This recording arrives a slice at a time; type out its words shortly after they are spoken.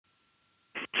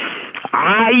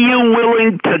Are you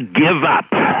willing to give up?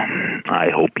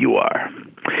 I hope you are.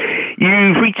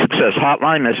 You've reached Success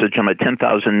Hotline. Message number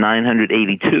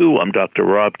 10,982. I'm Dr.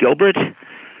 Rob Gilbert,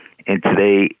 and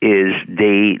today is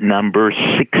day number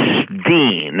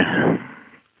 16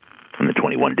 from the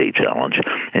 21-day challenge.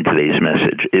 And today's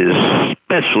message is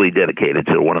specially dedicated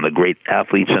to one of the great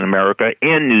athletes in America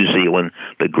and New Zealand,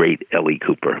 the great Ellie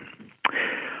Cooper.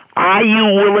 Are you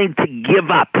willing to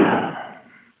give up?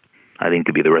 I think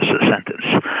to be the rest of the sentence.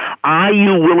 Are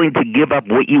you willing to give up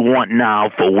what you want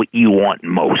now for what you want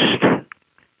most?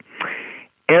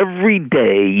 Every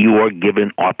day you are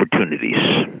given opportunities.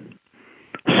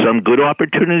 Some good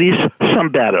opportunities, some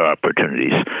bad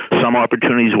opportunities. Some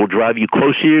opportunities will drive you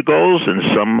closer to your goals, and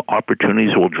some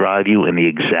opportunities will drive you in the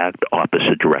exact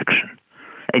opposite direction.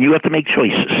 And you have to make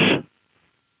choices.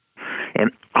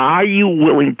 And are you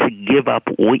willing to give up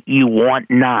what you want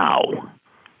now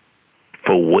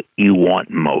for what you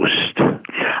want most?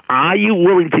 Are you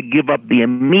willing to give up the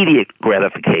immediate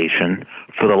gratification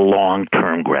for the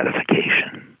long-term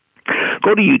gratification?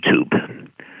 Go to YouTube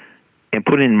and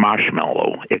put in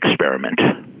marshmallow experiment.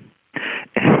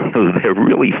 They're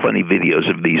really funny videos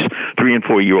of these 3- and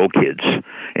 4-year-old kids.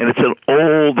 And it's an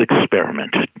old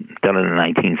experiment done in the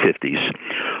 1950s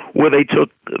where they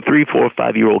took 3, 4,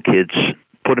 5-year-old kids,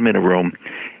 put them in a room,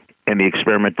 and the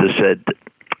experimenter said,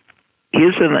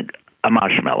 here's a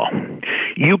marshmallow.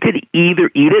 You could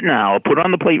either eat it now, put it on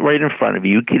the plate right in front of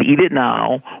you. You could eat it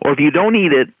now, or if you don't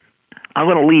eat it, I'm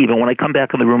going to leave, and when I come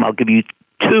back in the room, I'll give you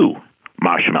 2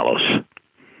 marshmallows.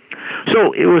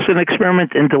 So it was an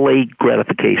experiment in delayed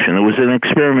gratification. It was an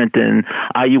experiment in,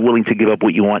 are you willing to give up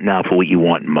what you want now for what you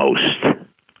want most?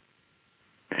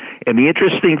 And the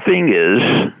interesting thing is,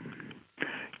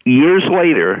 years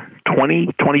later, 20,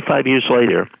 25 years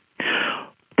later,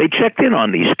 they checked in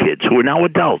on these kids who are now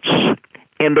adults,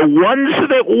 and the ones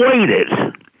that waited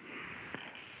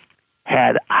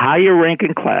had higher rank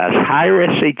in class, higher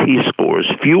SAT scores,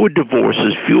 fewer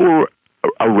divorces, fewer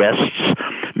arrests,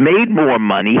 made more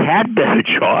money, had better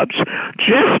jobs,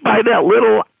 just by that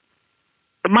little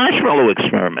marshmallow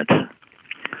experiment.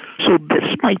 So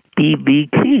this might be the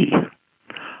key.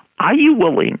 Are you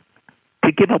willing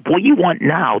to give up what you want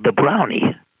now, the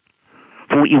brownie,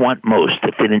 for what you want most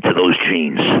to fit into those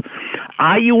jeans?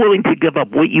 Are you willing to give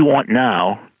up what you want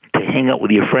now to hang out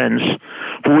with your friends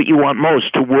for what you want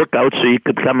most, to work out so you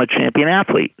could become a champion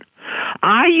athlete?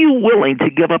 Are you willing to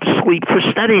give up sleep for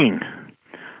studying?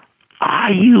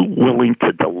 Are you willing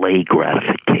to delay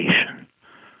gratification?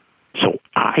 So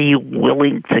are you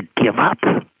willing to give up?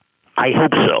 I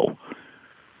hope so.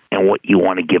 And what you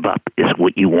want to give up is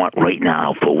what you want right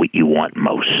now for what you want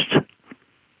most.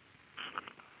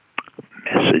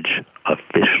 Message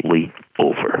officially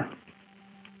over.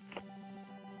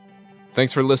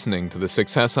 Thanks for listening to the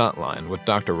Success Hotline with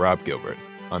Dr. Rob Gilbert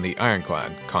on the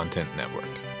Ironclad Content Network.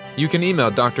 You can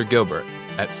email Dr. Gilbert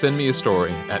at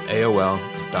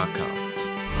sendmeastory@aol.com.